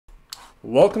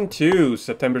Welcome to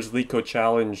September's Leetcode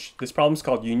challenge. This problem is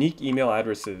called unique email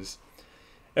addresses.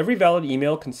 Every valid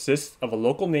email consists of a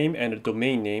local name and a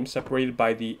domain name separated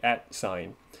by the @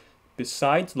 sign.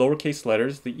 Besides lowercase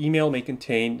letters, the email may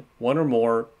contain one or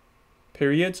more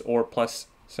periods or plus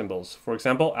symbols. For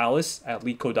example,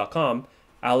 alice@leetcode.com.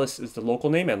 Alice is the local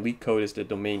name and Leetcode is the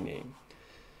domain name.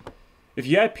 If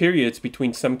you add periods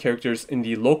between some characters in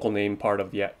the local name part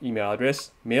of the email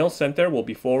address, mail sent there will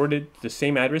be forwarded to the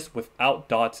same address without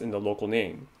dots in the local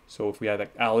name. So if we add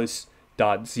like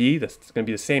alice.z, that's going to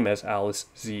be the same as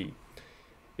alice.z.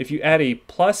 If you add a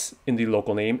plus in the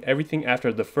local name, everything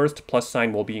after the first plus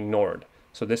sign will be ignored.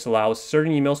 So this allows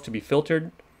certain emails to be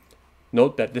filtered.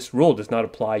 Note that this rule does not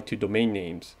apply to domain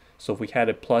names. So if we had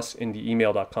a plus in the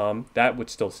email.com, that would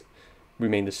still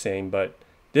remain the same, but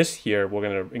this here, we're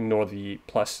going to ignore the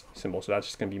plus symbol, so that's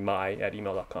just going to be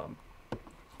my@email.com.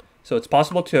 So it's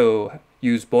possible to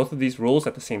use both of these rules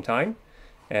at the same time.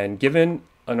 And given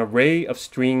an array of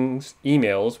strings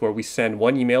emails where we send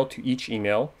one email to each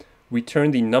email,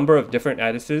 return the number of different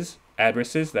addresses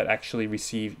that actually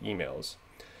receive emails.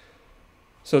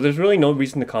 So there's really no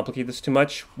reason to complicate this too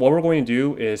much. What we're going to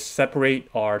do is separate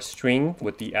our string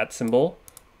with the @ symbol.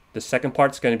 The second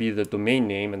part's going to be the domain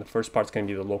name, and the first part's going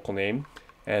to be the local name.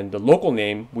 And the local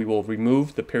name, we will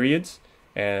remove the periods,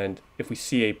 and if we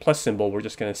see a plus symbol, we're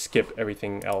just going to skip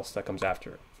everything else that comes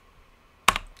after it.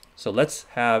 So let's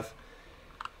have,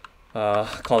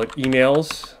 call it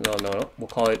emails. No, we'll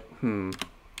call it,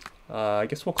 I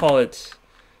guess we'll call it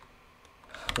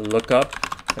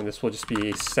lookup, and this will just be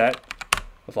a set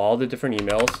of all the different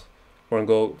emails. We're going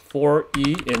to go for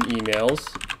E in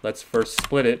emails. Let's first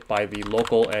split it by the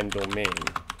local and domain.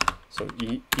 So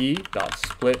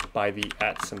e.split by the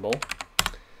 @ symbol.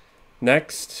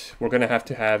 Next, we're going to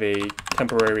have a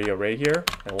temporary array here,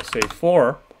 and we'll say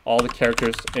for all the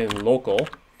characters in local.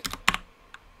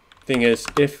 Thing is,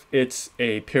 if it's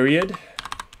a period,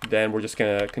 then we're just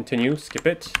going to continue, skip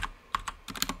it.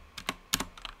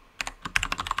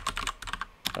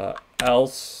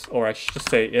 Else, or I should just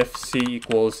say if C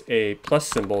equals a plus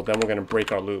symbol, then we're going to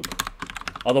break our loop.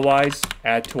 Otherwise,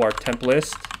 add to our temp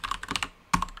list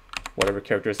whatever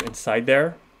character is inside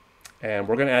there. And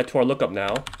we're going to add to our lookup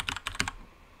now.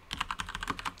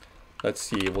 Let's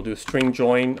see, we'll do a string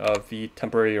join of the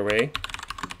temporary array.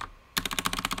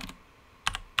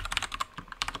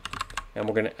 And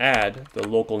we're going to add the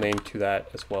local name to that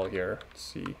as well here. Let's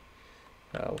see,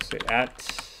 we'll say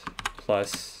 @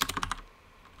 plus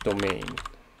domain.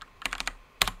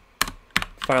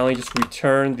 Finally, just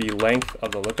return the length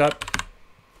of the lookup.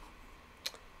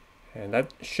 And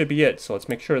that should be it. So let's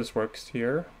make sure this works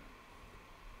here.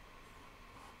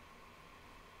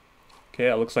 Okay,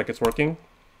 it looks like it's working.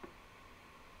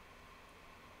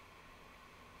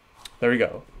 There we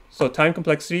go. So time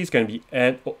complexity is going to be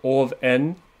O of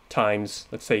n times,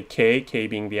 let's say k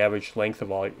being the average length of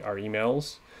all our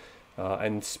emails.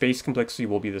 And space complexity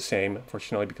will be the same,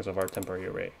 unfortunately, because of our temporary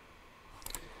array.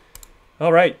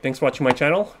 All right, thanks for watching my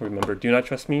channel. Remember, do not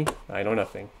trust me. I know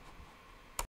nothing.